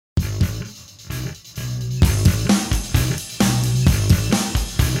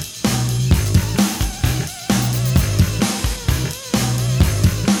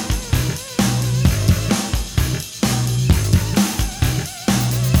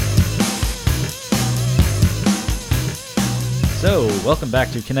So, welcome back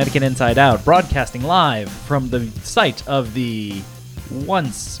to Connecticut Inside Out, broadcasting live from the site of the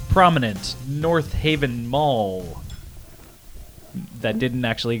once prominent North Haven Mall that didn't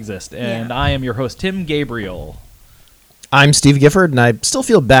actually exist. And I am your host, Tim Gabriel. I'm Steve Gifford, and I still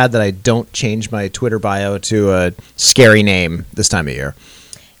feel bad that I don't change my Twitter bio to a scary name this time of year.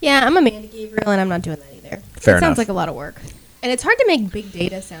 Yeah, I'm Amanda Gabriel, and I'm not doing that either. Fair It enough. sounds like a lot of work. And it's hard to make big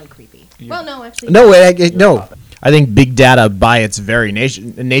data sound creepy. Yeah. Well, no, actually. No. I think big data, by its very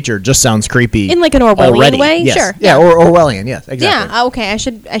nature, just sounds creepy. In like an Orwellian already. way? Yes. Sure. Yeah, or Orwellian, yes, exactly. Yeah, okay, I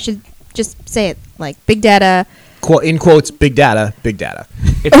should just say it like big data. In quotes, big data, big data.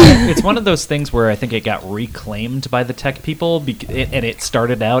 It's one of those things where I think it got reclaimed by the tech people, and it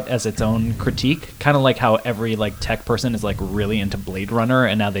started out as its own critique, kind of like how every like tech person is like really into Blade Runner,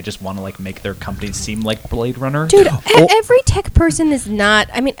 and now they just want to like make their companies seem like Blade Runner. Dude, every tech person is not.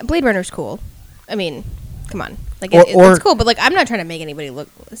 I mean, Blade Runner's cool. I mean, come on. Like, it's cool, but like, I'm not trying to make anybody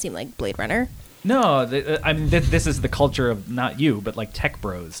seem like Blade Runner. No, I mean this is the culture of not you, but like tech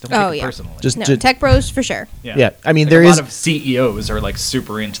bros. Don't take it personally. No, tech bros for sure. Yeah, I mean, like there a is lot of CEOs are like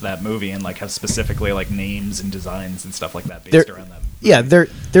super into that movie and like have specifically like names and designs and stuff like that based around that movie. Yeah,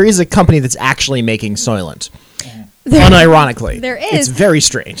 there is a company that's actually making Soylent. Unironically. There is. It's very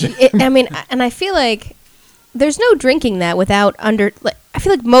strange. I mean, and I feel like there's no drinking that without I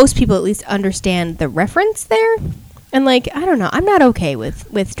feel like most people at least understand the reference there. And like, I don't know, I'm not okay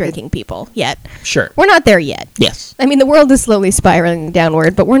with drinking people yet. Sure. We're not there yet. Yes. I mean, the world is slowly spiraling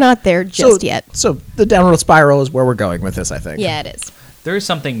downward, but we're not there just yet. So the downward spiral is where we're going with this, I think. Yeah, it is. There is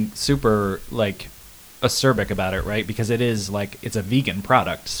something super like acerbic about it, right? Because it is like it's a vegan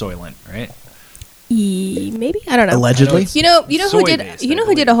product, Soylent, right? Maybe, I don't know. Allegedly. You know who did Soy-based,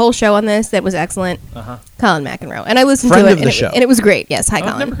 who did a whole show on this that was excellent? Colin McEnroe, and I listened Friend to of it, the show. and it was great. Yes, hi, I've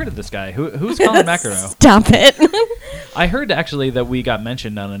Colin. never heard of this guy. Who's Colin McEnroe? Stop it. I heard actually that we got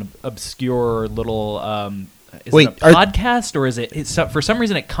mentioned on an obscure little. Is Wait, it a podcast or is it? For some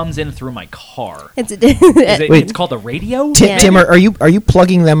reason, it comes in through my car. It's It's called the radio. Tim, are you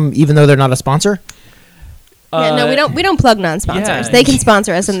plugging them even though they're not a sponsor? Yeah, no, we don't plug non-sponsors. yeah. They can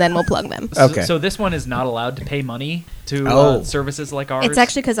sponsor us, and then we'll plug them. Okay. So this one is not allowed to pay money to services like ours. It's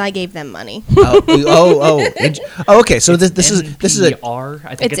actually because I gave them money. Okay. So this is a NPR.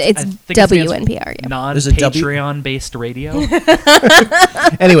 I think It's I think it stands for WNPR. Yeah. non-Patreon based radio.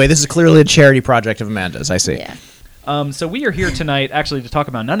 anyway. This is clearly a charity project of Amanda's. I see. Yeah. So we are here tonight actually to talk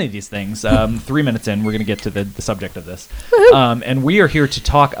about none of these things. 3 minutes in, we're going to get to the subject of this. And we are here to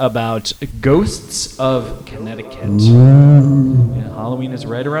talk about Ghosts of Connecticut. Yeah, Halloween is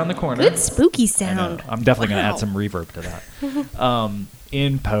right around the corner. Good spooky I know. sound. I'm definitely going to add some reverb to that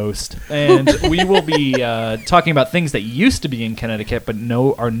in post. And we will be talking about things that used to be in Connecticut but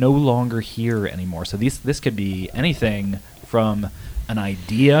are no longer here anymore. So this could be anything from an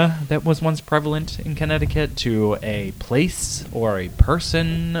idea that was once prevalent in Connecticut to a place or a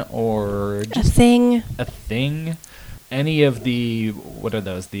person or just a thing. Any of the, what are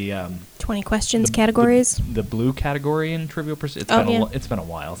those? The 20 questions categories. The blue category in Trivial Pursuit. It's been a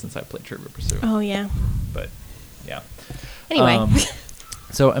while since I played Trivial Pursuit. Oh yeah. But yeah. Anyway.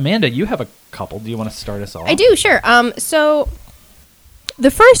 So Amanda, you have a couple. Do you want to start us off? I do, sure. So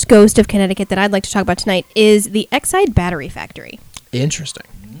the first ghost of Connecticut that I'd like to talk about tonight is the Exide Battery Factory. Interesting.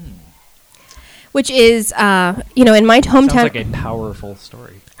 Which is, in my hometown. Sounds like a powerful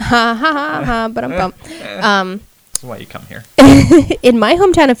story. Ha ha ha ha. But That's why you come here. in my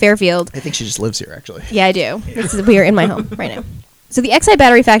hometown of Fairfield. I think she just lives here, actually. Yeah, I do. We are in my home right now. So the Exide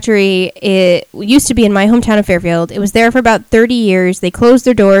Battery Factory, it used to be in my hometown of Fairfield. It was there for about 30 years. They closed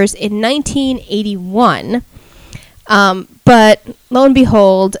their doors in 1981. But lo and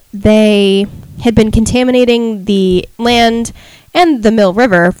behold, they had been contaminating the land and the Mill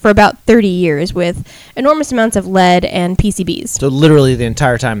River for about 30 years with enormous amounts of lead and PCBs. So literally the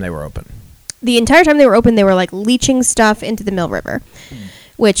entire time they were open. The entire time they were open, they were like leaching stuff into the Mill River,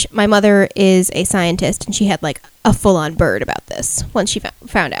 which my mother is a scientist, and she had like a full-on bird about this once she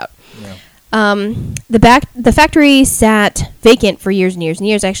found out. Yeah. The factory sat vacant for years and years and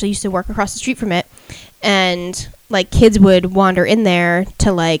years. I actually used to work across the street from it, and like kids would wander in there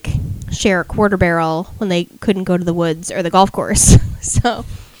to like share a quarter barrel when they couldn't go to the woods or the golf course. So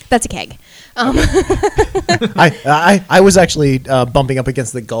that's a keg. I was actually bumping up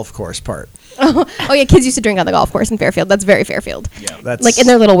against the golf course part. Oh yeah, kids used to drink on the golf course in Fairfield. That's very Fairfield. Yeah. That's Like in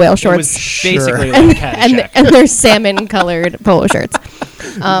their little whale It shorts. was basically and, like Caddyshack. and their salmon-colored polo shirts.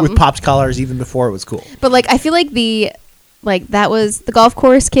 with popped collars even before it was cool. But like, I feel like that was the golf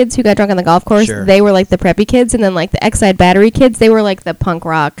course kids who got drunk on the golf course. Sure. They were like the preppy kids, and then like the Exide Battery kids, they were like the punk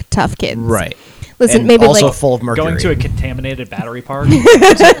rock tough kids. Right. Listen, and maybe also like full of mercury. Going to a contaminated battery park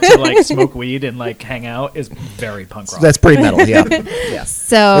to like smoke weed and like hang out is very punk rock. That's pretty metal, yeah. Yeah.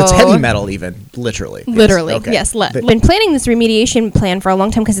 so. It's heavy metal, even literally. Yes. Literally, Okay. yes. But- Been planning this remediation plan for a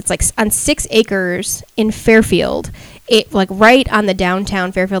long time because it's like on 6 acres in Fairfield, it like right on the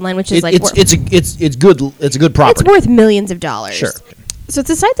downtown Fairfield line, which is like it's good. It's a good property. it's worth millions of dollars. Sure. So it's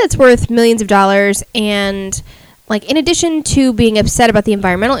a site that's worth millions of dollars, and like in addition to being upset about the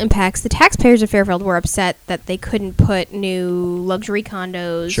environmental impacts, the taxpayers of Fairfield were upset that they couldn't put new luxury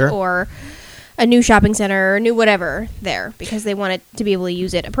condos Sure. or a new shopping center or new whatever there because they wanted to be able to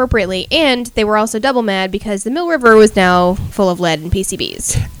use it appropriately, and they were also double mad because the Mill River was now full of lead and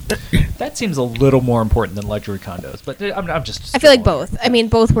PCBs. That seems a little more important than luxury condos, but I'm just. I feel like both. I mean,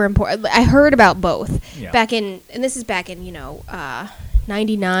 both were important. I heard about both Yeah. back in, and this is back in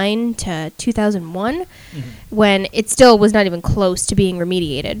 99 to 2001, when it still was not even close to being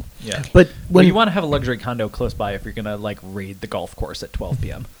remediated. Yeah. But Well, when you want to have a luxury condo close by if you're gonna like raid the golf course at 12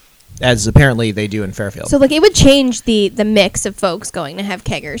 p.m. as apparently they do in Fairfield. So like it would change the mix of folks going to have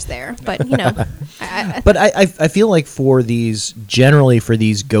keggers there, but But I feel like for these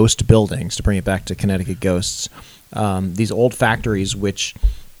ghost buildings, to bring it back to Connecticut ghosts, these old factories, which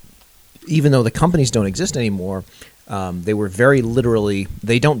even though the companies don't exist anymore, they were very literally,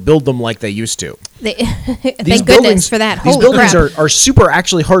 they don't build them like they used to. they, These thank goodness buildings, for that. These Holy buildings crap. are super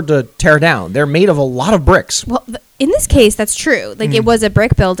actually hard to tear down. They're made of a lot of bricks. Well, in this case, that's true. Like it was a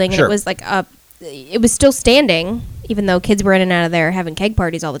brick building, Sure. and it was like it was still standing, even though kids were in and out of there having keg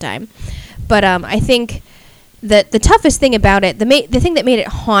parties all the time. But I think that the toughest thing about it, the thing that made it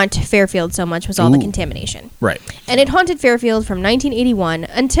haunt Fairfield so much was all the Ooh. contamination. Right. And it haunted Fairfield from 1981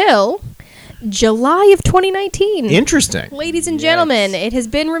 until July of 2019. Interesting. Ladies and gentlemen, Yikes. it has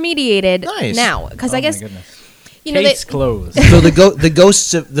been remediated Nice. now because Oh I my guess goodness. you know Case they, closed. So the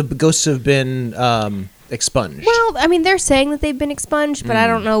ghosts have been expunged. well, I mean, they're saying that they've been expunged, but I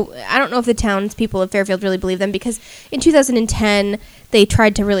don't know. I don't know if the townspeople of Fairfield really believe them because in 2010 they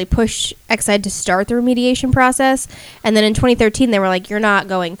tried to really push Exide to start the remediation process, and then in 2013 they were like, "You're not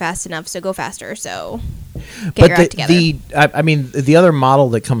going fast enough, so go faster." So get your act together. I mean, the other model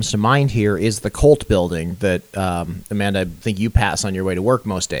that comes to mind here is the Colt building that Amanda, I think you pass on your way to work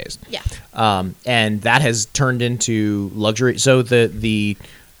most days. Yeah. And that has turned into luxury. So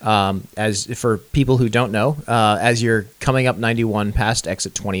as for people who don't know, as you're coming up 91 past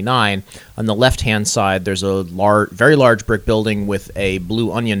exit 29, on the left-hand side, there's a very large brick building with a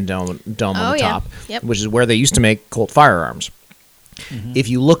blue onion dome on Oh, the yeah. top, Yep. which is where they used to make Colt firearms. If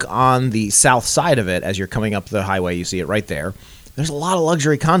you look on the south side of it, as you're coming up the highway, you see it right there. There's a lot of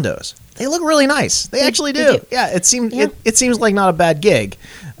luxury condos. They look really nice. They actually they do. do. Yeah, it seems Yeah. it seems like not a bad gig,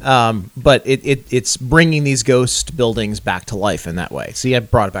 but it's bringing these ghost buildings back to life in that way. See, I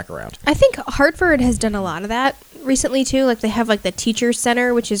brought it back around. I think Hartford has done a lot of that recently too. Like they have like the Teachers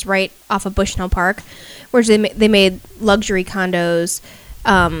Center, which is right off of Bushnell Park, where they made luxury condos,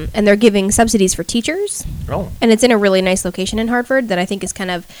 and they're giving subsidies for teachers. Oh, And it's in a really nice location in Hartford that I think is kind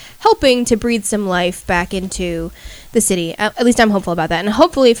of helping to breathe some life back into the city. At least I'm hopeful about that. And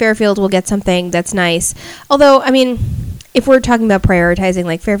hopefully Fairfield will get something that's nice. Although, I mean, if we're talking about prioritizing,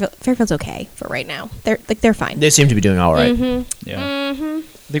 like Fairfield's okay for right now. They're fine. they seem to be doing all right. Yeah.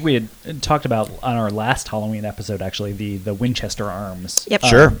 I think we had talked about on our last Halloween episode, actually, the Winchester Arms Yep.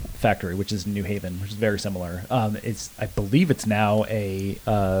 Sure. factory, which is in New Haven, which is very similar. I believe it's now a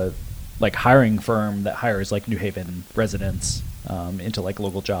like hiring firm that hires like New Haven residents into like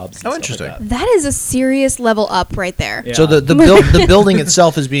local jobs. and Oh, stuff interesting. Like that. That is a serious level up right there. Yeah. So the building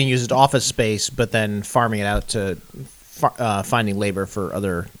itself is being used as office space, but then farming it out to finding labor for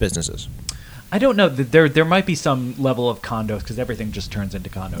other businesses. I don't know. There might be some level of condos because everything just turns into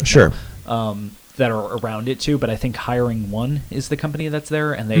condos. Sure. now, that are around it too, but I think Hiring One is the company that's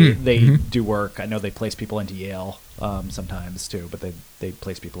there, and they do work. I know they place people into Yale sometimes too, but they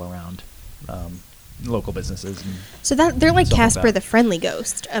place people around local businesses. And So they're like Stuff like Casper that. the Friendly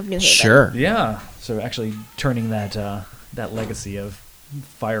Ghost of New Haven. Sure. yeah, so actually turning that legacy of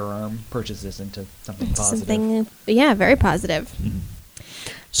firearm purchases into something positive. Something, yeah, very positive.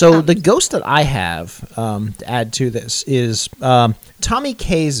 So the ghost that I have to add to this is Tommy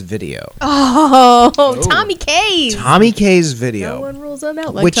K's video. Oh, Tommy K's. Tommy K's video. No one rolls them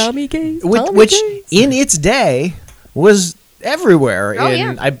out like which, Tommy K's. Which, Tommy which K's. in its day was everywhere. Oh, in,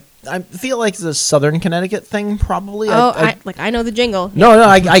 yeah. I feel like the Southern Connecticut thing probably. Oh, I know the jingle. No,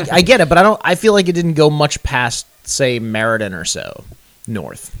 I get it, but I feel like it didn't go much past, say, Meriden or so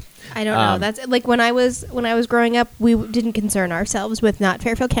north. I don't know. That's like when I was growing up, we didn't concern ourselves with not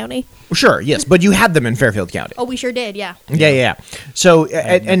Fairfield County. Sure, yes, but you had them in Fairfield County. Oh, we sure did. Yeah. Yeah. So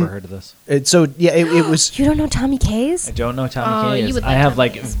I've never heard of this. It was. You don't know Tommy K's? I don't know Oh, Tommy K you is. would I like have Tommy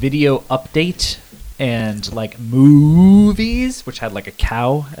like K's. video update and like movies, which had like a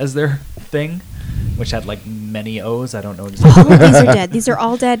cow as their thing, which had like many O's. I don't know exactly. All of these are dead. These are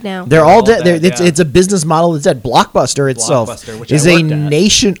all dead now. They're all all dead. dead, It's yeah. it's a business model that's dead. Blockbuster itself Blockbuster, which is I a worked at.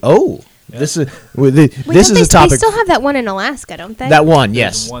 nation. Oh, Yeah. this is Wait, this don't is they, a topic. They still have that one in Alaska, don't they? That one,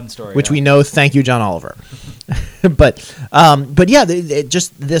 There's yes, one story, which yeah. we know. Thank you, John Oliver. but yeah,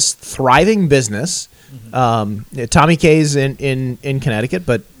 just this thriving business. Tommy K's in Connecticut,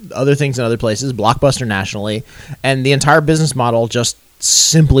 but other things in other places. Blockbuster nationally, and the entire business model just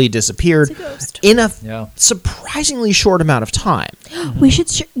simply disappeared It's a ghost. in a Yeah. surprisingly short amount of time. We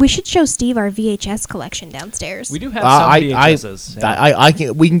should show Steve our VHS collection downstairs. We do have some VHSs.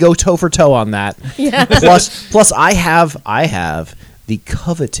 yeah. We can go toe for toe on that. Yeah. Plus, I have the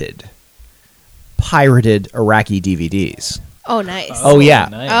coveted pirated Iraqi DVDs. Oh, nice. Oh, yeah,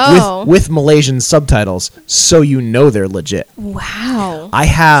 nice. Oh. with Malaysian subtitles, so you know they're legit. Wow. I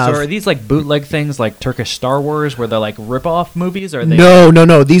have. So are these like bootleg things like Turkish Star Wars where they're like rip-off movies? Or are they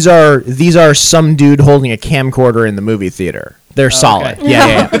No. These are some dude holding a camcorder in the movie theater. They're solid. okay.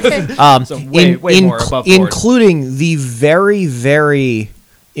 Yeah. So way more above board. including the very, very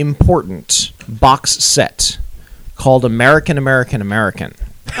important box set called American.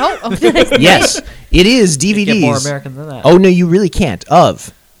 Oh, okay. Yes, it is DVDs. Get more American than that. Oh no, you really can't.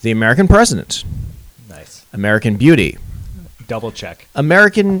 Of the American President, Nice. American Beauty, Double check.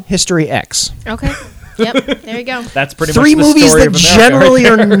 American History X. Okay. Yep. There you go. That's pretty Three much the movies story that of America, generally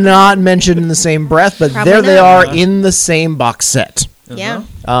right are there. not mentioned in the same breath, but Probably there they not. are in the same box set. Yeah.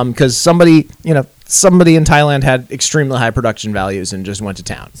 Because somebody in Thailand had extremely high production values and just went to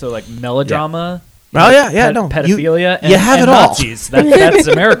town. So like melodrama. Oh, yeah, no. Pedophilia. You have and it all. Nazis. That's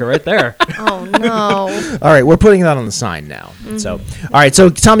America right there. Oh no. All right, we're putting that on the sign now. So, all right, so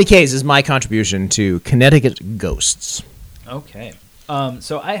Tommy K's is my contribution to Connecticut ghosts. Okay.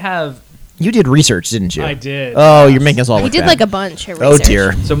 So I have. You did research, didn't you? I did. Oh, yes. you're making us all He look did bad. like a bunch of Oh research.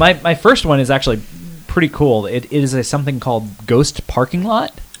 dear. So my first one is actually pretty cool. It is something called Ghost Parking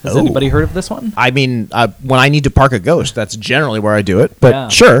Lot. Has Oh. anybody heard of this one? I mean, when I need to park a ghost, that's generally where I do it. But Yeah.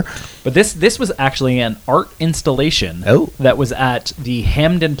 sure. But this was actually an art installation that was at the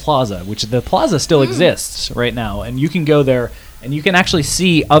Hamden Plaza, which the plaza still exists right now, and you can go there and you can actually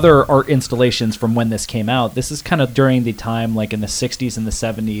see other art installations from when this came out. This is kind of during the time, like in the 60s and the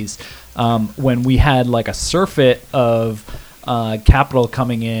 70s, when we had like a surfeit of capital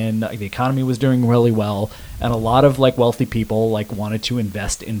coming in. The economy was doing really well, and a lot of like wealthy people like wanted to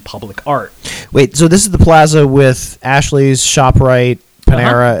invest in public art. Wait, so this is the plaza with Ashley's, ShopRite,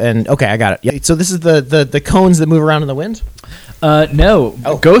 Panera, and okay, I got it. Yeah. So this is the cones that move around in the wind? No,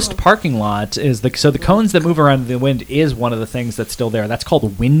 Oh. Ghost Parking Lot is the cones that move around in the wind is one of the things that's still there. That's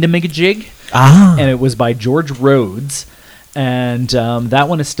called Windamigajig, and it was by George Rhodes, and that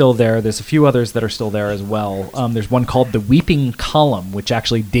one is still there. There's a few others that are still there as well. There's one called the Weeping Column, which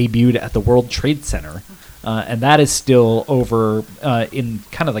actually debuted at the World Trade Center, and that is still over in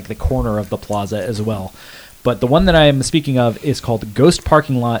kind of like the corner of the plaza as well. But the one that I am speaking of is called Ghost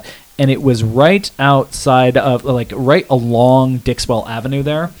Parking Lot, and it was right outside of, like, right along Dixwell Avenue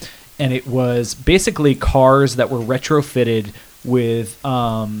there. And it was basically cars that were retrofitted with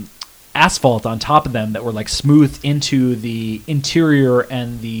asphalt on top of them that were, like, smoothed into the interior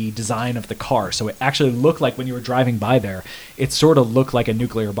and the design of the car. So it actually looked like when you were driving by there, it sort of looked like a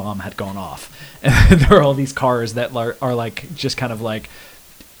nuclear bomb had gone off. And there are all these cars that are like, just kind of, like,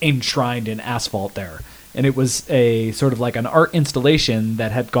 enshrined in asphalt there. And it was a sort of like an art installation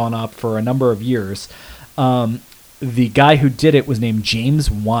that had gone up for a number of years. The guy who did it was named James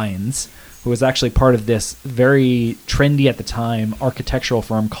Wines, who was actually part of this very trendy at the time architectural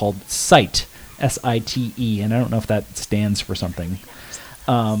firm called SITE, S-I-T-E, and I don't know if that stands for something.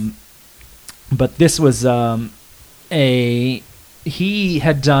 But this was he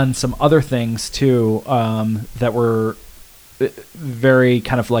had done some other things too that were very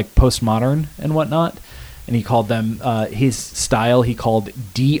kind of like postmodern and whatnot. And he called them his style. He called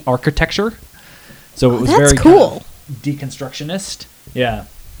de-architecture. So it was that's very cool. kind of deconstructionist. Yeah.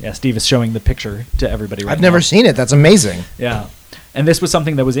 Steve is showing the picture to everybody right I've now. never seen it. That's amazing. Yeah, and this was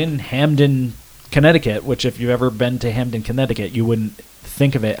something that was in Hamden, Connecticut. Which, if you've ever been to Hamden, Connecticut, you wouldn't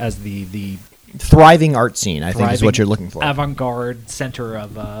think of it as the Thriving art scene, I think, is what thriving you're looking for. avant-garde center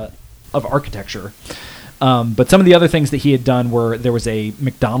of architecture. But some of the other things that he had done were there was a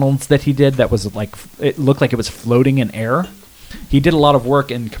McDonald's that he did that was like it looked like it was floating in air, he did a lot of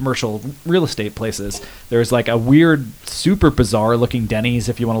work in commercial real estate places. There's like a weird, super bizarre looking Denny's.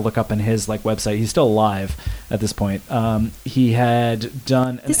 If you want to look up in his like website, he's still alive at this point. He had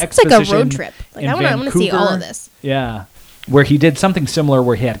done an This looks exposition like a road trip. Like I want to see all of this. Yeah. Where he did something similar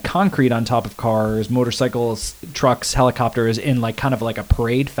where he had concrete on top of cars, motorcycles, trucks, helicopters in like kind of like a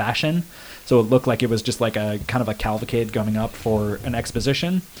parade fashion. So it looked like it was just like a kind of a cavalcade going up for an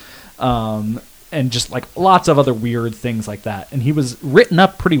exposition. And just like lots of other weird things like that. And he was written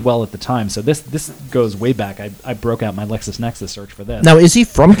up pretty well at the time. So this goes way back. I broke out my LexisNexis search for this. Now, is he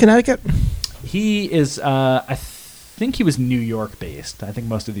from Connecticut? He is, I think he was New York based. I think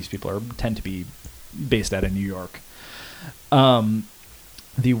most of these people tend to be based out of New York.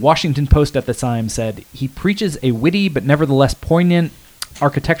 The Washington Post at the time said, he preaches a witty but nevertheless poignant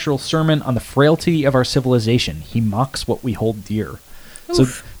architectural sermon on the frailty of our civilization. He mocks what we hold dear. So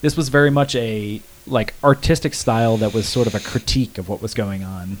this was very much a like artistic style that was sort of a critique of what was going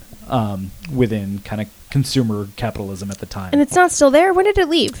on within kind of consumer capitalism at the time. And it's not still there? When did it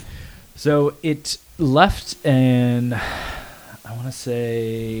leave? So it left in, I want to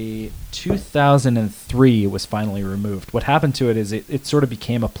say 2003 was finally removed. What happened to it is it sort of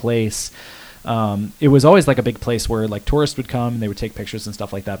became a place. It was always like a big place where like tourists would come and they would take pictures and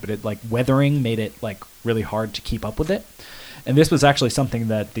stuff like that. But it like weathering made it like really hard to keep up with it. And this was actually something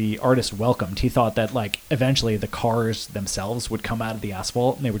that the artist welcomed. He thought that like eventually the cars themselves would come out of the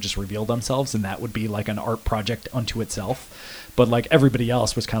asphalt and they would just reveal themselves, and that would be like an art project unto itself. But like everybody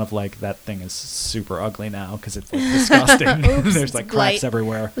else was kind of like, that thing is super ugly now because it's like disgusting. There's like cracks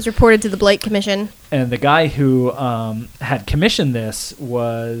everywhere. It was reported to the Blight Commission. And the guy who had commissioned this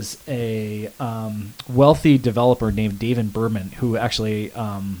was a wealthy developer named David Berman, who actually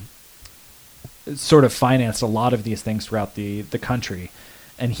sort of financed a lot of these things throughout the country.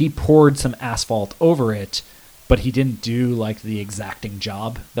 And he poured some asphalt over it, but he didn't do like the exacting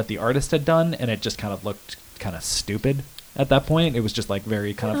job that the artist had done, and it just kind of looked kind of stupid at that point. It was just like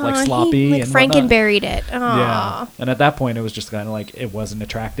very kind of like sloppy. He, like, and Frankenberried it. Aww. Yeah. And at that point it was just kind of like, it wasn't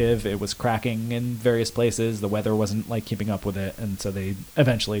attractive. It was cracking in various places. The weather wasn't like keeping up with it. And so they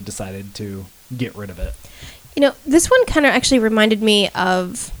eventually decided to get rid of it. You know, this one kind of actually reminded me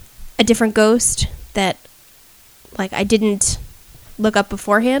of a different ghost that like I didn't look up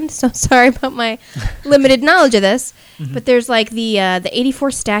beforehand, so sorry about my limited knowledge of this. Mm-hmm. But there's like the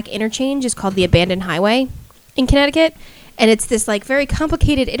 84 Stack interchange is called the Abandoned Highway in Connecticut, and it's this like very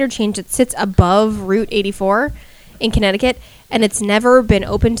complicated interchange that sits above Route 84 in Connecticut, and it's never been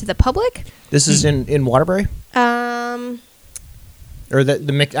open to the public. This is in Waterbury? Or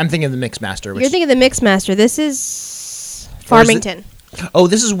the mix, I'm thinking of the Mixmaster. You're thinking of the Mixmaster. This is Farmington. Oh,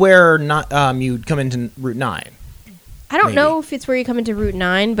 this is where not you'd come into Route 9. I don't know if it's where you come into Route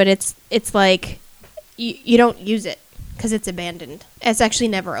 9, but it's like you don't use it because it's abandoned. It's actually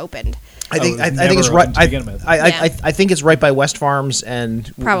never opened. I think it's right. I think it's right by West Farms and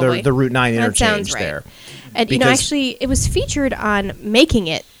the Route 9 interchange. That sounds right. There. And actually, it was featured on Making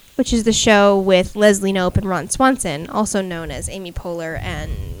It, which is the show with Leslie Knope and Ron Swanson, also known as Amy Poehler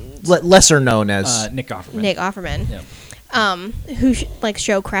and lesser known as Nick Offerman. Nick Offerman. Yeah. Who like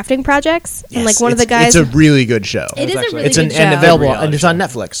show crafting projects, yes, and like one of the guys. It's a really good show. It is a really good show. And available, and it's on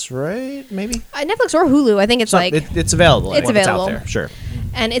Netflix, right? Maybe Netflix or Hulu. I think it's it's available. It's available. It's out there, sure.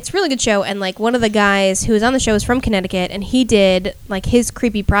 And it's a really good show. And like one of the guys who was on the show is from Connecticut, and he did like his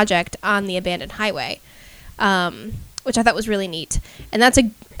creepy project on the abandoned highway, which I thought was really neat. And I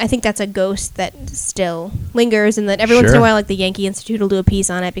think that's a ghost that still lingers, and that every once in a while, like the Yankee Institute will do a piece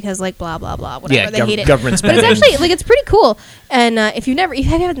on it because like blah blah blah, whatever, they hate it. Government spending. But it's actually like it's pretty cool. And if you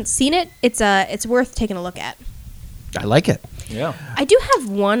haven't seen it, it's worth taking a look at. I like it. Yeah. I do have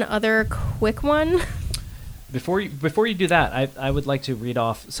one other quick one. Before you do that, I would like to read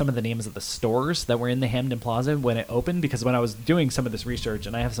off some of the names of the stores that were in the Hamden Plaza when it opened, because when I was doing some of this research,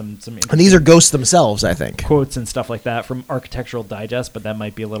 and I have some and these are ghosts themselves, I think, quotes and stuff like that from Architectural Digest, but that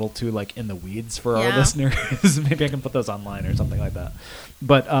might be a little too like in the weeds for our listeners. Maybe I can put those online or something like that.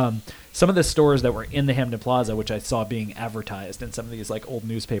 But some of the stores that were in the Hamden Plaza, which I saw being advertised in some of these like old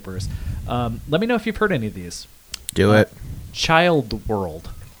newspapers, let me know if you've heard any of these. Do it. Child World.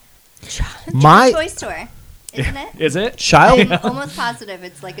 My toy store. Isn't it? Is it? I'm almost positive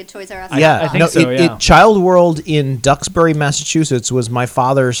it's like a Toys R Us. Yeah, I think so. Yeah. Child World in Duxbury, Massachusetts, was my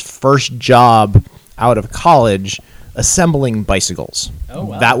father's first job out of college, assembling bicycles. Oh,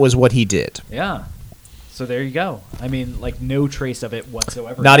 wow. That was what he did. Yeah. So there you go. I mean, like no trace of it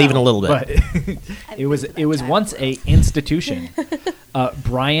whatsoever. Not even a little bit. But it was once a institution.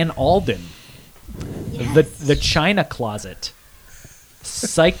 Brian Alden, the China Closet.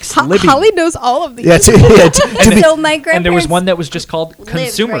 Sykes Libby. Holly knows all of these. Yeah, So my grandparents And there was one that was just called lived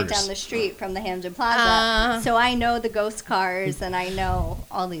Consumers. right down the street from the Hampton Plaza. So I know the ghost cars and I know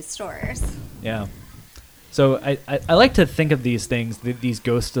all these stores. Yeah. So I like to think of these things, these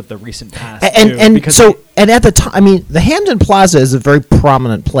ghosts of the recent past. and because so and at the time, I mean, the Hampton Plaza is a very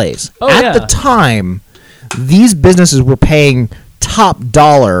prominent place. Oh, at yeah. the time, these businesses were paying top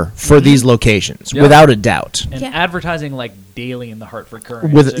dollar for these locations, Yeah. without a doubt. and Yeah. advertising like daily in the Hartford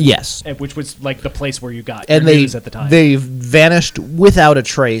Courant. Yes. Which was like the place where you got And your news at the time. they've vanished without a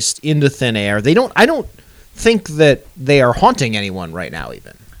trace into thin air. I don't think that they are haunting anyone right now.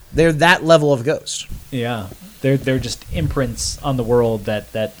 Even they're that level of ghost. Yeah. They're just imprints on the world that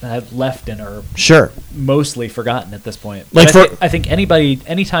have left and are Sure. mostly forgotten at this point. Like But for- I think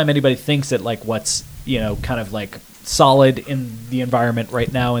anytime anybody thinks that like what's kind of like solid in the environment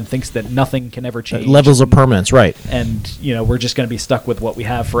right now and thinks that nothing can ever change, Levels of permanence, right? and we're just going to be stuck with what we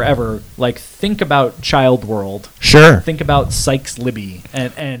have forever. Like think about Child World, Sure. think about Sykes Libby,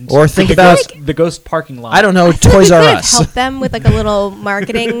 and Or think the about- the ghost parking lot. I don't know. I feel Toys like R we could Us. help them with like a little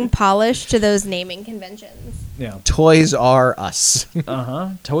marketing polish to those naming conventions. Yeah. Toys R Us.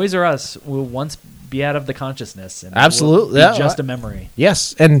 Toys R Us will once be out of the consciousness and Absolutely, will be yeah. just a memory.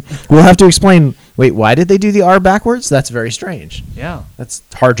 Yes, and we'll have to explain. Wait, why did they do the R backwards? That's very strange. Yeah. That's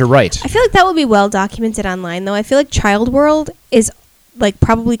hard to write. I feel like that will be well documented online, though. I feel like Child World is like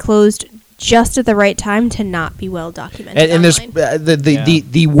probably closed just at the right time to not be well documented. And there's online.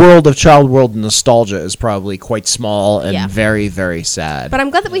 the world of Child World nostalgia is probably quite small and Yeah. very, very sad. But I'm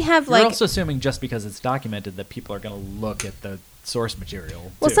glad that we have You're like. also assuming just because it's documented that people are going to look at the source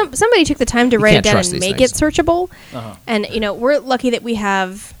material. Well, too. somebody took the time to You write it can't down trust and these make things. it searchable, Uh-huh. and we're lucky that we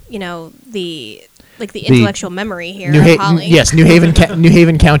have the intellectual memory here. New of Ha- Holly. yes, New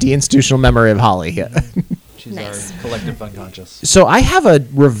Haven County Institutional Memory of Holly. Yeah. She's Nice. our collective unconscious. So I have a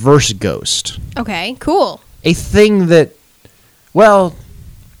reverse ghost, Okay. Cool. a thing that, well,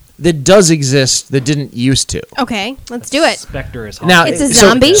 that does exist that didn't used to. Okay. Let's do it. Spectre is Now, haunting. It's a so-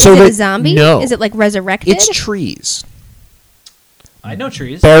 zombie. so Is it the- a zombie? no. Is it like resurrected? It's trees. I know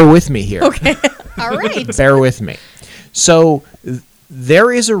trees. Bear with me here. Okay. All right. Bear with me. So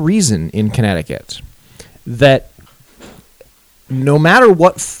there is a reason in Connecticut that no matter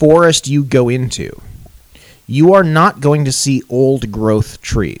what forest you go into, you are not going to see old growth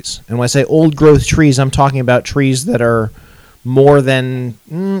trees. And when I say old growth trees, I'm talking about trees that are more than,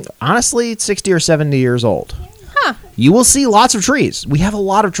 honestly, 60 or 70 years old. Huh. You will see lots of trees. We have a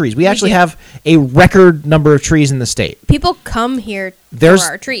lot of trees. We actually do. have a record number of trees in the state. People come here There's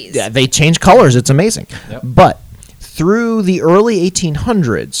for our trees. Yeah, they change colors. It's amazing. Yep. But through the early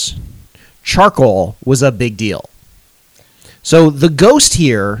 1800s, charcoal was a big deal. So the ghost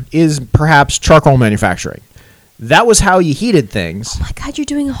here is perhaps charcoal manufacturing. That was how you heated things. Oh my God, you're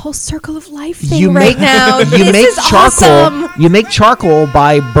doing a whole circle of life thing You right make- now. You This make is charcoal. awesome. You make charcoal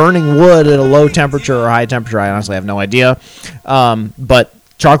by burning wood at a low temperature or high temperature. I honestly have no idea, but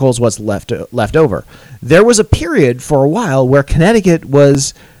charcoal is what's left over. There was a period for a while where Connecticut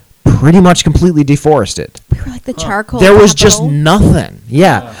was pretty much completely deforested. We were like the charcoal. There was just capital. nothing.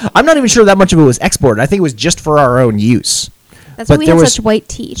 Yeah. I'm not even sure that much of it was exported. I think it was just for our own use. That's but why we there have was such white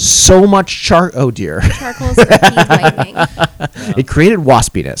teeth. So much oh dear. Charcoal's for teeth whitening. It created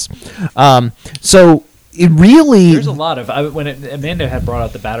waspiness. So it really There's a lot of Amanda had brought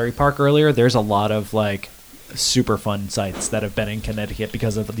out the battery park earlier. There's a lot of like super fun sites that have been in Connecticut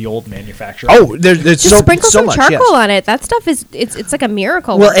because of the old manufacturing. Oh, there's Just so sprinkle some much, charcoal yes. on it. That stuff is it's like a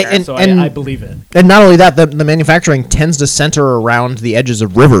miracle. Well, worker. and- so I believe it. And not only that, the manufacturing tends to center around the edges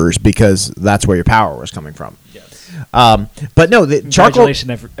of rivers because that's where your power was coming from. Yes. But no, the charcoal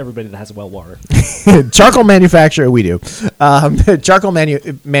Congratulations, everybody that has well water. charcoal manufacturing, we do. Charcoal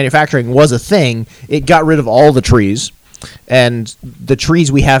manufacturing was a thing. It got rid of all the trees, and the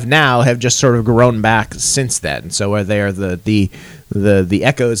trees we have now have just sort of grown back since then. So they are the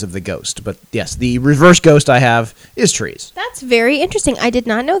echoes of the ghost. But yes, the reverse ghost I have is trees. That's very interesting. I did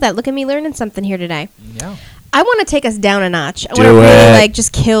not know that. Look at me learning something here today. Yeah. I want to take us down a notch. I want Do to really it.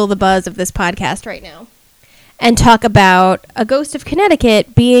 just kill the buzz of this podcast right now, and talk about a ghost of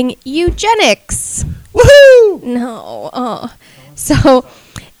Connecticut being eugenics. Woohoo! No. Oh. So,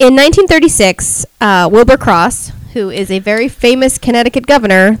 in 1936, Wilbur Cross, who is a very famous Connecticut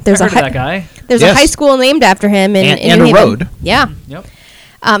governor, there's I a heard of that guy. there's Yes. a high school named after him in And New a Haven. road. Yeah. Yep.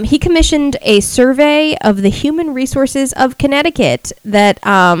 He commissioned a survey of the human resources of Connecticut that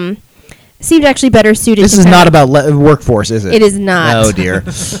seemed actually better suited. This to is kind not of- about workforce, is it? It is not. Oh dear.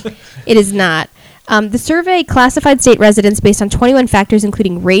 It is not. The survey classified state residents based on 21 factors,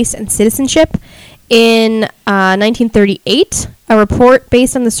 including race and citizenship. In 1938, a report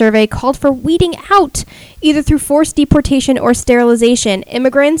based on the survey called for weeding out, either through forced deportation or sterilization,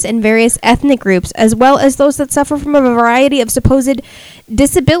 immigrants and various ethnic groups, as well as those that suffer from a variety of supposed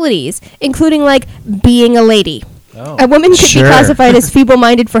disabilities, including, like, being a lady. Oh. A woman could Sure. be classified as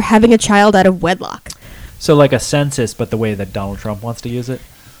feeble-minded for having a child out of wedlock. So like a census, but the way that Donald Trump wants to use it.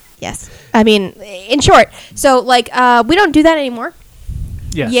 Yes. I mean, in short, so, like, we don't do that anymore.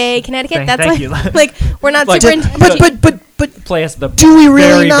 Yes. Yay, Connecticut. That's thank like, you. like, we're not Like, super... But Play us the do we really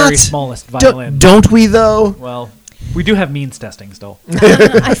very, not? very smallest violin. Don't we though? Well, we do have means testing still.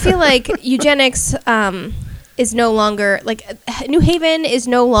 I feel like eugenics is no longer, like, New Haven is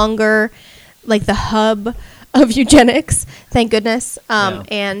no longer, like, the hub of eugenics, thank goodness. Yeah.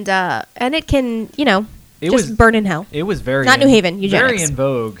 And it can, you know, It just was- burn in hell. It was very Not New Haven, eugenics. very in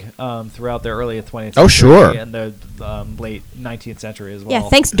vogue throughout the early 20th century Oh, sure. and the late 19th century as well. Yeah,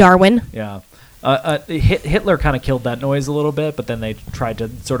 thanks, Darwin. Yeah. Hitler kind of killed that noise a little bit, but then they tried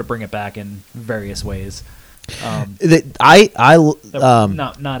to sort of bring it back in various ways. Not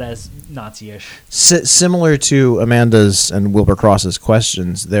as Nazi-ish. Similar to Amanda's and Wilbur Cross's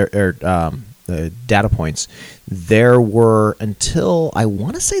questions, there are data points. There were, until I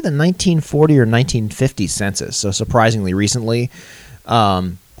want to say the 1940 or 1950 census, so surprisingly recently.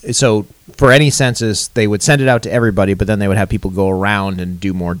 So for any census, they would send it out to everybody, but then they would have people go around and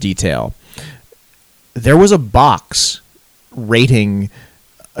do more detail. There was a box rating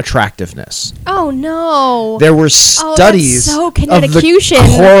attractiveness. Oh, no. There were studies so of the Connecticutian.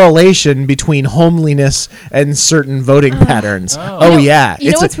 correlation between homeliness and certain voting patterns. Oh. Oh, You know- yeah.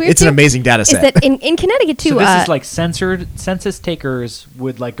 you know what's weird, It's an too? amazing data Is set. that in Connecticut, too, So this is like census takers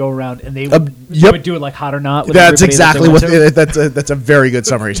would like go around and they yep. would do it like hot or not. With That's everybody that they exactly went what. to. That's a very good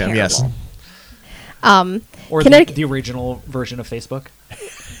summary, Tim. Yes. Terrible. Or Connecticut- the original version of Facebook.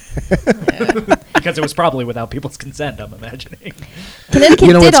 Because it was probably without people's consent, I'm imagining. Connecticut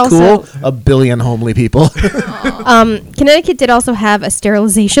You know did what's also... cool? 1 billion homely people. Connecticut did also have a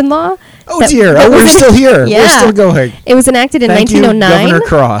sterilization law. Oh that- dear! that Oh, we're was still here. Yeah. We're still going. It was enacted in Thank you, 1909 Governor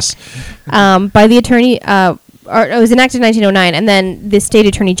Cross. by the attorney. Or it was enacted in 1909, and then the state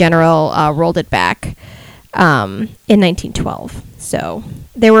attorney general rolled it back in 1912. So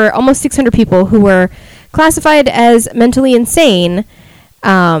there were almost 600 people who were classified as mentally insane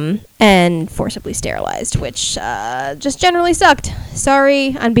and forcibly sterilized, which just generally sucked.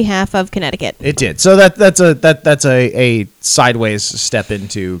 Sorry on behalf of Connecticut. It did. So that's a sideways step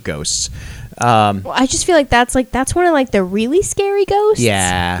into ghosts. Well, I just feel like that's one of like the really scary ghosts.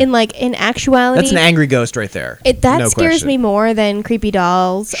 Yeah. In actuality, That's an angry ghost right there. that No scares question. me more than creepy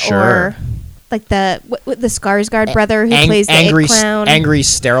dolls Sure. or like the Skarsgård brother who plays the angry, egg clown. angry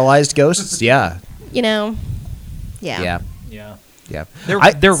sterilized ghosts. Yeah, You know. Yeah. yeah, Yeah. yeah.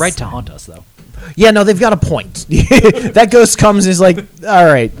 They're right to haunt us, though. Yeah, no, they've got a point. That ghost comes and is like, all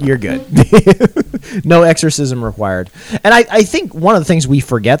right, you're good. No exorcism required. And I think one of the things we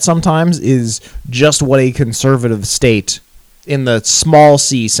forget sometimes is just what a conservative state in the small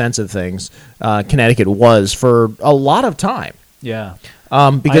c sense of things Connecticut was for a lot of time. Yeah.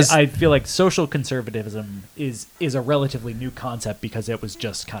 Because I feel like social conservatism is a relatively new concept because it was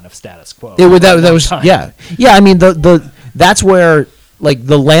just kind of status quo. It would, for a that long was time. yeah. I mean the that's where like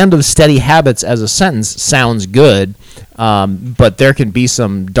the land of steady habits as a sentence sounds good, but there can be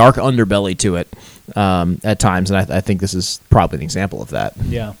some dark underbelly to it at times, and I think this is probably an example of that.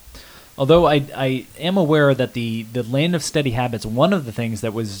 Yeah. Although I am aware that the land of steady habits, one of the things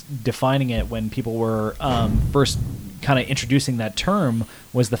that was defining it when people were first kind of introducing that term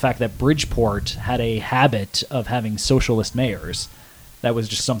was the fact that Bridgeport had a habit of having socialist mayors. That was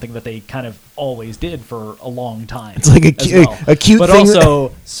just something that they kind of always did for a long time. It's like a cute but thing. also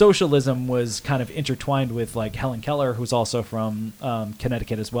Socialism socialism was kind of intertwined with like Helen Keller, who's also from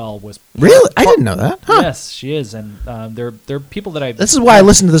Connecticut as well. Was Really? I didn't know that. Huh. Yes, she is, and they're people that I. This is why I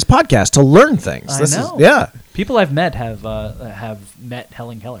listen to this podcast, to learn things. I This know. Is, yeah. People I've met have met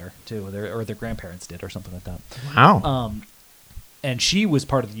Helen Keller too, or their grandparents did, or something like that. Wow. And she was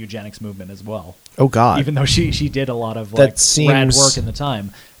part of the eugenics movement as well. Oh God. Even though she did a lot of That like rad seems- work in the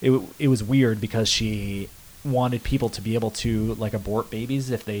time, it was weird because she wanted people to be able to like abort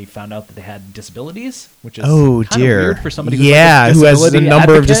babies if they found out that they had disabilities, which is Oh kind dear. of weird for somebody who's yeah, like a who has a disability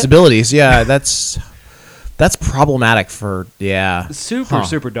number of advocate. disabilities. Yeah, that's problematic for Super Huh.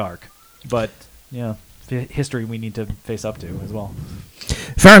 super dark, but yeah, history we need to face up to as well.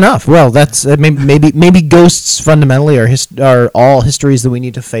 Fair enough. Well, that's maybe ghosts fundamentally are all histories that we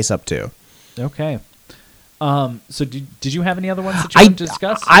need to face up to. Okay. So did you have any other ones that you wanted to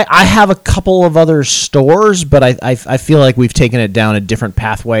discuss? I have a couple of other stores, but I feel like we've taken it down a different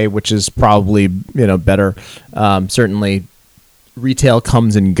pathway, which is probably better. Certainly, retail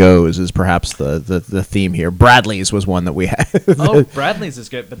comes and goes is perhaps the theme here. Bradley's was one that we had. Oh, Bradley's is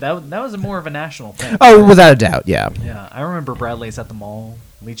good, but that was more of a national thing. Oh, without a doubt, yeah. Yeah, I remember Bradley's at the mall,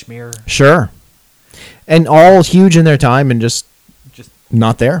 Leechmere. Sure. And all huge in their time and just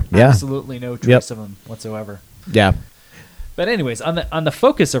not there. Yeah. Absolutely no trace of them whatsoever. Yeah. But anyways, on the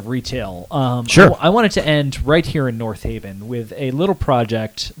focus of retail, Sure. I wanted to end right here in North Haven with a little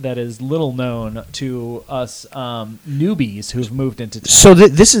project that is little known to us newbies who've moved into town. So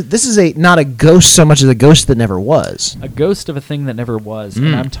this is not a ghost so much as a ghost that never was. A ghost of a thing that never was,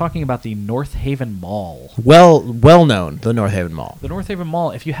 and I'm talking about the North Haven Mall. Well known, the North Haven Mall. The North Haven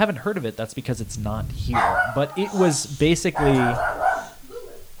Mall, if you haven't heard of it, that's because it's not here. But it was basically...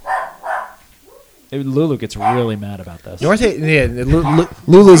 Lulu gets really mad about this.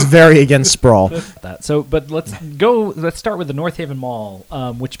 Lulu's very against sprawl. But let's start with the North Haven Mall,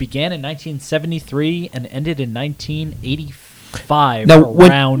 which began in 1973 and ended in 1985.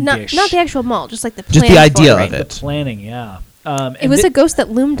 Roundish. Not the actual mall, just like the plan just the idea for of it. The planning, yeah. It was a ghost that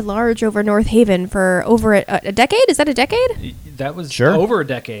loomed large over North Haven for over a decade. Is that a decade? That was sure. Over a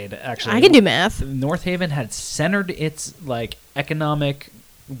decade, actually. I can do math. North Haven had centered its economic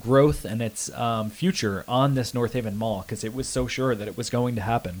growth and its future on this North Haven Mall because it was so sure that it was going to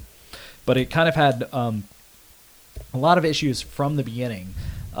happen. But it kind of had a lot of issues from the beginning.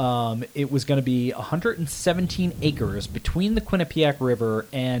 It was going to be 117 acres between the Quinnipiac River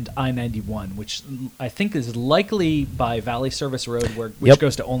and I-91, which I think is likely by Valley Service Road, which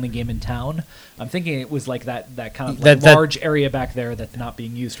goes to Only Game in Town. I'm thinking it was like that kind of large area back there that's not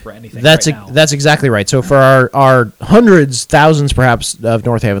being used for anything right now. That's exactly right. So for our hundreds, thousands perhaps of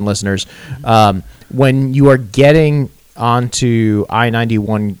North Haven listeners, when you are getting onto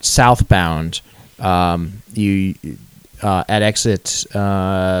I-91 southbound, you... at exit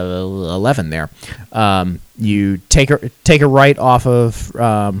 11 there. You take a right off of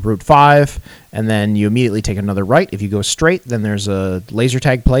Route 5, and then you immediately take another right. If you go straight, then there's a laser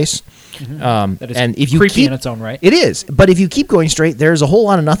tag place. Mm-hmm. That is and if you creepy in its own right. It is. But if you keep going straight, there's a whole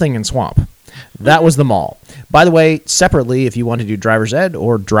lot of nothing in Swamp. That was the mall. By the way, separately, if you want to do driver's ed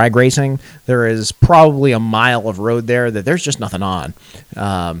or drag racing, there is probably a mile of road there that there's just nothing on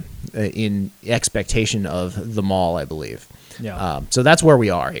in expectation of the mall, I believe. Yeah. So that's where we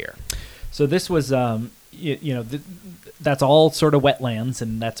are here. So this was, that's all sort of wetlands,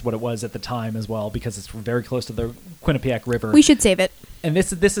 and that's what it was at the time as well because it's very close to the Quinnipiac River. We should save it. And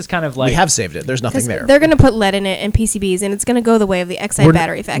this is kind of like... We have saved it. There's nothing there. They're going to put lead in it and PCBs, and it's going to go the way of the Exide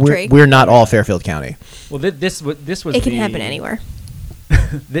battery factory. We're not all Fairfield County. Well, this was it can happen anywhere.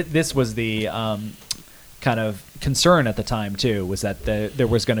 This was the kind of concern at the time, too, was that there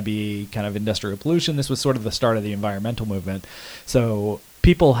was going to be kind of industrial pollution. This was sort of the start of the environmental movement. So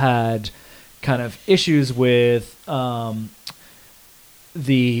people had kind of issues with...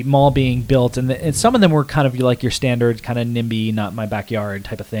 the mall being built, and some of them were kind of like your standard kind of NIMBY, not my backyard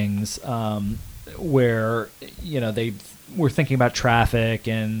type of things, where they were thinking about traffic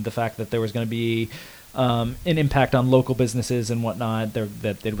and the fact that there was going to be an impact on local businesses and whatnot,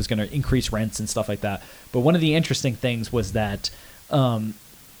 that it was going to increase rents and stuff like that. But one of the interesting things was that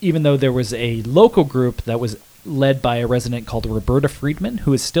even though there was a local group that was led by a resident called Roberta Friedman,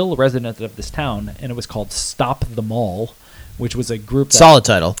 who is still a resident of this town, and it was called Stop the Mall, which was a group that... Solid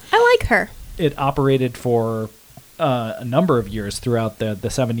title. I like her. It operated for a number of years throughout the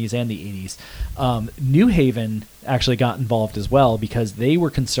 70s and the 80s. New Haven actually got involved as well because they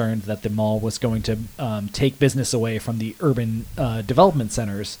were concerned that the mall was going to take business away from the urban development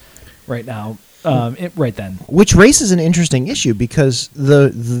centers right now, right then. Which raises an interesting issue because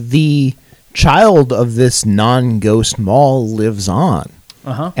the child of this non-ghost mall lives on.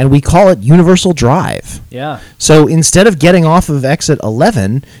 Uh-huh. And we call it Universal Drive. Yeah. So instead of getting off of exit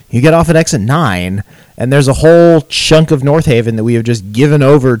 11, you get off at exit 9, and there's a whole chunk of North Haven that we have just given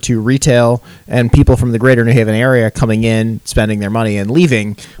over to retail and people from the greater New Haven area coming in, spending their money, and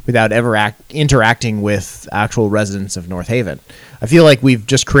leaving without ever interacting with actual residents of North Haven. I feel like we've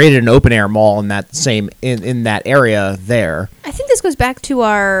just created an open-air mall in that in that area there. I think this goes back to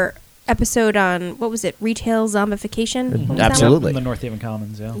our episode on, what was it, retail zombification? Mm-hmm. Absolutely. The North Haven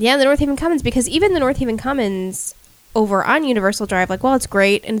Commons, yeah. Yeah, the North Haven Commons, because even the North Haven Commons over on Universal Drive, like, well, it's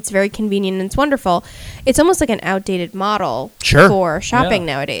great and it's very convenient and it's wonderful. It's almost like an outdated model Sure. for shopping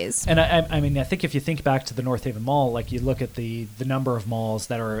Yeah. nowadays. And I mean, I think if you think back to the North Haven Mall, like you look at the number of malls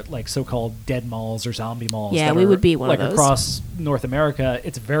that are like so-called dead malls or zombie malls. Yeah, that we are, would be one of like those. across North America.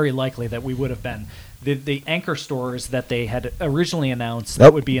 It's very likely that we would have been the anchor stores that they had originally announced that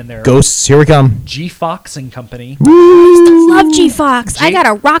Nope. would be in there. Ghosts, here we come. G Fox and Company, Love G Fox. I got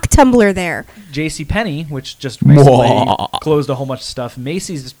a rock tumbler there. J.C. Penney, which just recently Mwah. closed a whole bunch of stuff.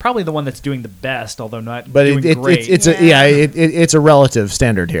 Macy's is probably the one that's doing the best, although not But doing great. it's Yeah. it's a relative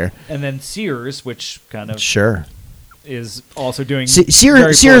standard here. And then Sears, which kind of Sure. is also doing Sears,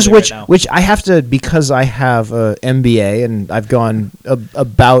 very poorly which right now. which I have to, because I have a MBA and I've gone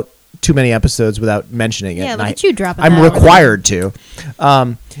about too many episodes without mentioning it. Yeah, and look I- at you dropping I'm that over required to.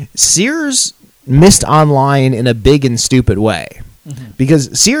 Sears missed online in a big and stupid way,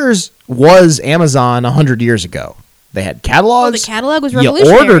 because Sears was Amazon 100 years ago. They had catalogs. Oh, the catalog was You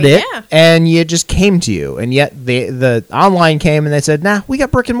revolutionary. ordered it, Yeah. and it just came to you. And yet the online came, and they said, "Nah, we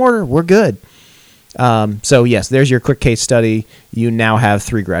got brick and mortar. We're good." So yes, there's your quick case study. You now have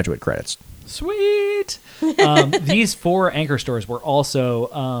 3 graduate credits. Sweet. These 4 anchor stores were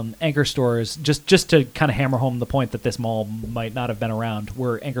also anchor stores, just to kind of hammer home the point that this mall might not have been around,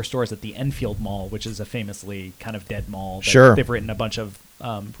 were anchor stores at the Enfield Mall, which is a famously kind of dead mall. That Sure. They've written a bunch of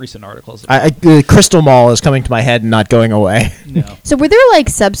recent articles about. The Crystal Mall is coming to my head and not going away. No. So were there like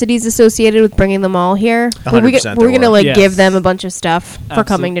subsidies associated with bringing them all here? 100% We're there gonna were. like Yes. give them a bunch of stuff for Absolute-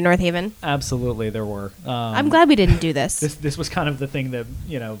 coming to North Haven. Absolutely, there were. I'm glad we didn't do this. This was kind of the thing that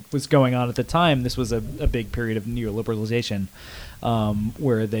was going on at the time. This was a big period of neoliberalization,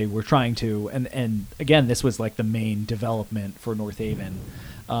 where they were trying to, and again, this was like the main development for North Haven,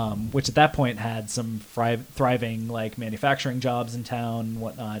 which at that point had some thriving like manufacturing jobs in town and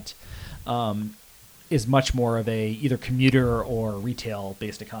whatnot. Is much more of a either commuter or retail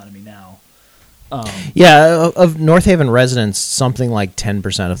based economy now. Yeah, of North Haven residents, something like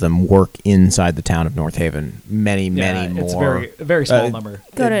 10% of them work inside the town of North Haven. Many more. It's a very small number.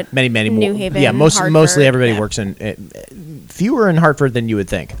 Go to many New more. Haven, Yeah, mostly Hartford, everybody yeah. works in fewer in Hartford than you would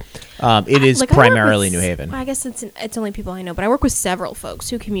think. It is Like, I work primarily with New Haven. I guess it's only people I know, but I work with several folks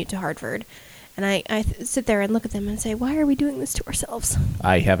who commute to Hartford, and I sit there and look at them and say, "Why are we doing this to ourselves?"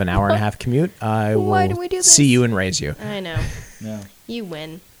 I have an hour and a half commute. I Why will do we do see this? you and raise you. I know. Yeah. You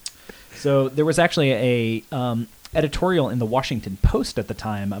win. So there was actually a editorial in the Washington Post at the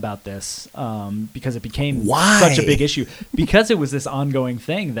time about this, because it became Why? such a big issue, because it was this ongoing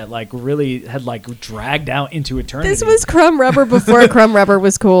thing that like really had like dragged out into eternity. This was Crumb Rubber before Crumb Rubber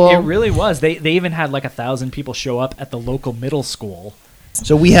was cool. It really was. They even had like 1,000 people show up at the local middle school.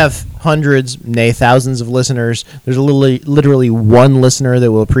 So we have hundreds, nay, thousands of listeners. There's literally one listener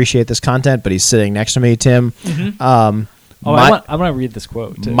that will appreciate this content, but he's sitting next to me, Tim. Oh, My- I want to read this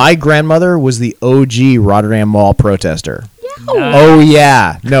quote. Too. My grandmother was the OG Rotterdam Mall protester. Nice. Oh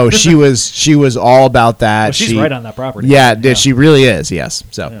yeah, no, she was all about that. Well, she's right on that property. Yeah, she really is. Yes.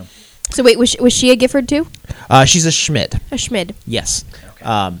 So Yeah. So wait, was she a Gifford too? she's a Schmidt. A Schmid. Yes.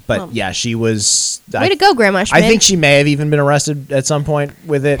 Okay. But Well, yeah, she was. Way to go, Grandma Schmid. I think she may have even been arrested at some point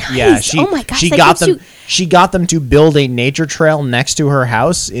with it. Yeah, Nice. she. Oh my gosh, she that got gives them. you- She got them to build a nature trail next to her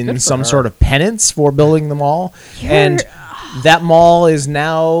house in Good for some her. sort of penance for building the mall, You're- and that mall is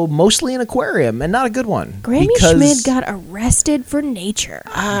now mostly an aquarium and not a good one. Granny because Schmid got arrested for nature.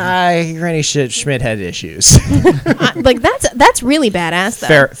 Granny Schmidt had issues. Like that's really badass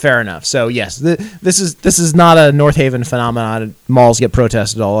though. Fair enough. So yes, this is not a North Haven phenomenon. Malls get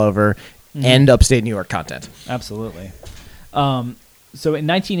protested all over, and upstate New York content. Absolutely. So in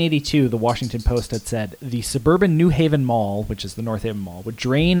 1982, the Washington Post had said the suburban New Haven Mall, which is the North Haven Mall, would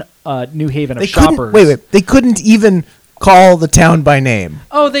drain New Haven of They shoppers. couldn't wait. They couldn't even call the town by name.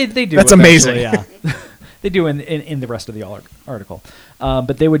 Oh, they do. That's eventually, amazing. Yeah, they do in the rest of the article.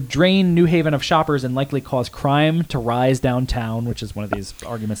 But they would drain New Haven of shoppers and likely cause crime to rise downtown, which is one of these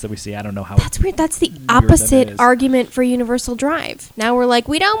arguments that we see. I don't know how. That's weird. That's the Weird that opposite is. argument for Universal Drive. Now we're like,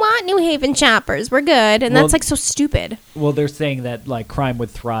 we don't want New Haven shoppers. We're good, and Well- that's like so stupid. Well, they're saying that like crime would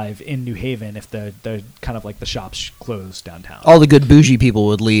thrive in New Haven if the kind of like the shops closed downtown. All the good bougie people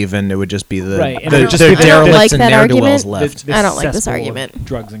would leave, and it would just be the Right, and the, it would just the be the- derelicts like and that ne'er-do-wells argument? left. I don't like this cesspool of argument.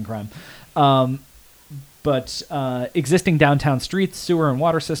 Drugs and crime. But existing downtown streets, sewer, and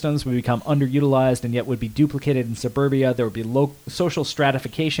water systems would become underutilized and yet would be duplicated in suburbia. There would be low social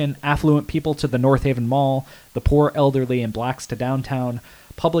stratification, affluent people to the North Haven Mall, the poor, elderly, and blacks to downtown.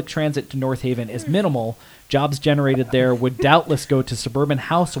 Public transit to North Haven is minimal. Jobs generated there would doubtless go to suburban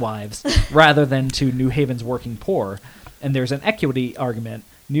housewives rather than to New Haven's working poor. And there's an equity argument.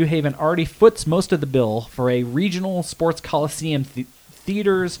 New Haven already foots most of the bill for a regional sports coliseum,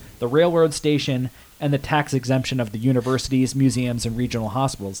 theaters, the railroad station, and the tax exemption of the universities, museums, and regional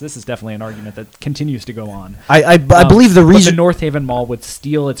hospitals. This is definitely an argument that continues to go on. I believe the But reason the North Haven Mall would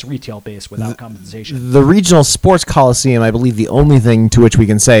steal its retail base without compensation. the regional sports coliseum, I believe the only thing to which we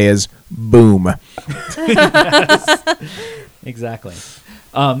can say is boom. Exactly.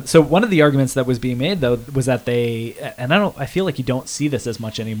 So one of the arguments that was being made, though, was that I feel like you don't see this as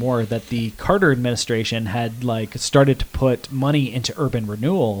much anymore, that the Carter administration had started to put money into urban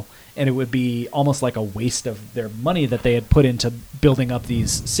renewal, and it would be almost like a waste of their money that they had put into building up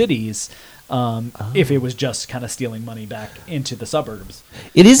these cities if it was just kind of stealing money back into the suburbs.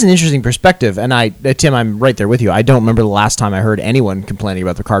 It is an interesting perspective, and Tim, I'm right there with you. I don't remember the last time I heard anyone complaining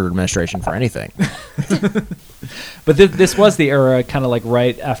about the Carter administration for anything. But this was the era kind of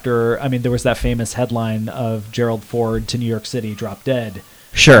right after, there was that famous headline of Gerald Ford to New York City, drop dead.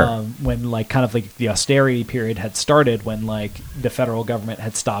 Sure. When the austerity period had started, when the federal government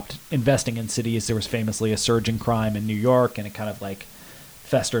had stopped investing in cities, there was famously a surge in crime in New York, and it kind of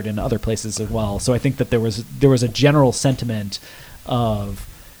festered in other places as well. So I think that there was a general sentiment of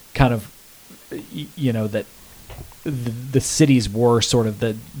kind of that the cities were sort of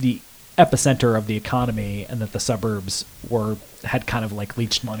the epicenter of the economy, and that the suburbs had kind of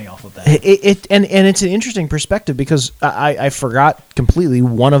leached money off of that. And it's an interesting perspective, because I forgot completely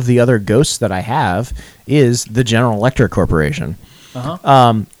one of the other ghosts that I have is the General Electric Corporation.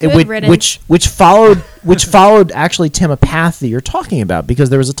 Which followed actually, Tim, a path that you're talking about, because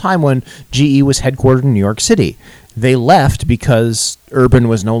there was a time when GE was headquartered in New York City. They left because urban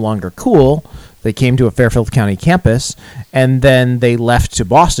was no longer cool. They came to a Fairfield County campus, and then they left to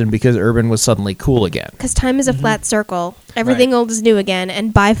Boston because urban was suddenly cool again. Because time is a flat circle. Everything old is new again.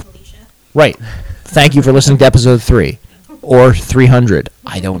 And bye, Felicia. Right. Thank you for listening to episode 3 or 300.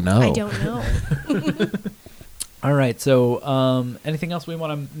 I don't know. I don't know. All right. So, anything else we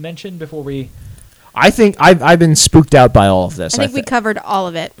want to mention before we? I think I've been spooked out by all of this. I think we covered all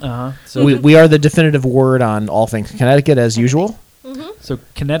of it. So we are the definitive word on all things Connecticut, as usual. So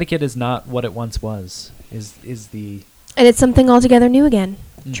Connecticut is not what it once was. Is the And it's something altogether new again.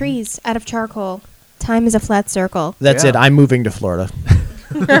 Trees out of charcoal. Time is a flat circle. That's it. I'm moving to Florida.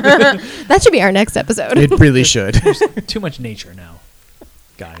 That should be our next episode. It really should. too much nature now,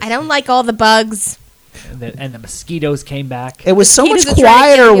 guys. I don't like all the bugs. And the mosquitoes came back. It was so much Mosquitoes are trying to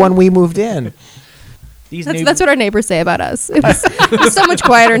quieter kill you. when we moved in. That's what our neighbors say about us. It was so much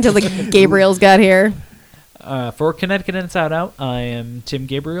quieter until the Gabriels got here. For Connecticut Inside Out, I am Tim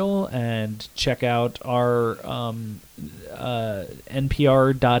Gabriel, and check out our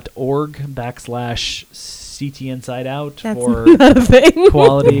npr.org/CT Inside Out for Not a thing.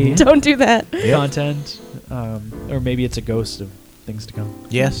 quality Don't do that. content. Or maybe it's a ghost of things to come.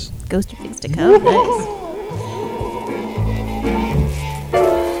 Yes. Ghost of things to come. Nice.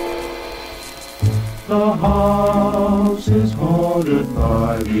 The house is haunted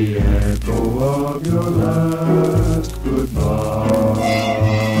by the echo of your last goodbye.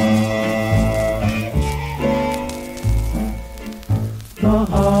 The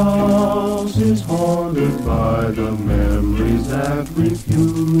house is haunted by the memories that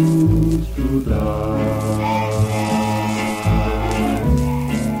refuse to die.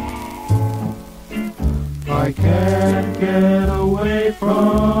 I can't get away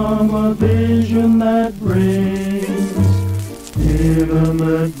from a vision that brings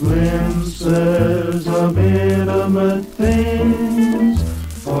intimate glimpses of intimate things.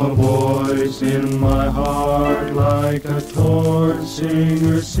 A voice in my heart like a torch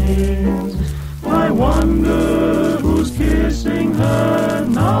singer sings. I wonder who's kissing her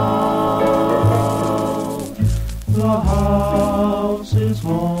now. The house is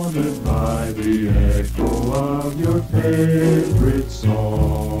haunted by the echo of your favorite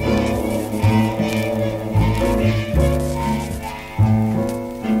song.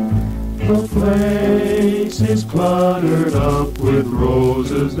 The place is cluttered up with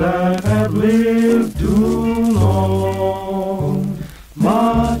roses that have lived too long,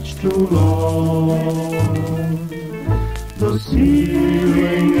 much too long. The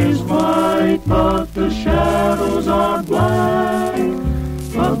ceiling is white, but the shadows are black.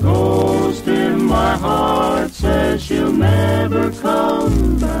 A ghost in my heart says she'll never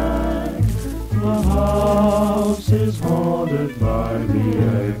come back. The house is haunted by the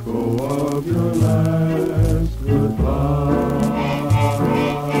echo of your last goodbye.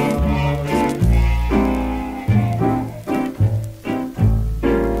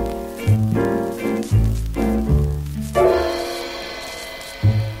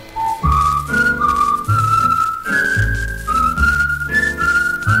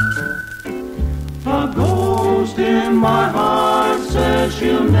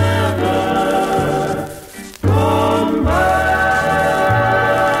 she'll never come back.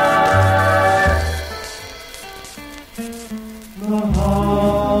 The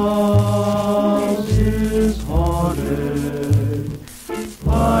house is haunted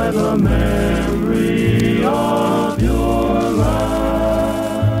by the memory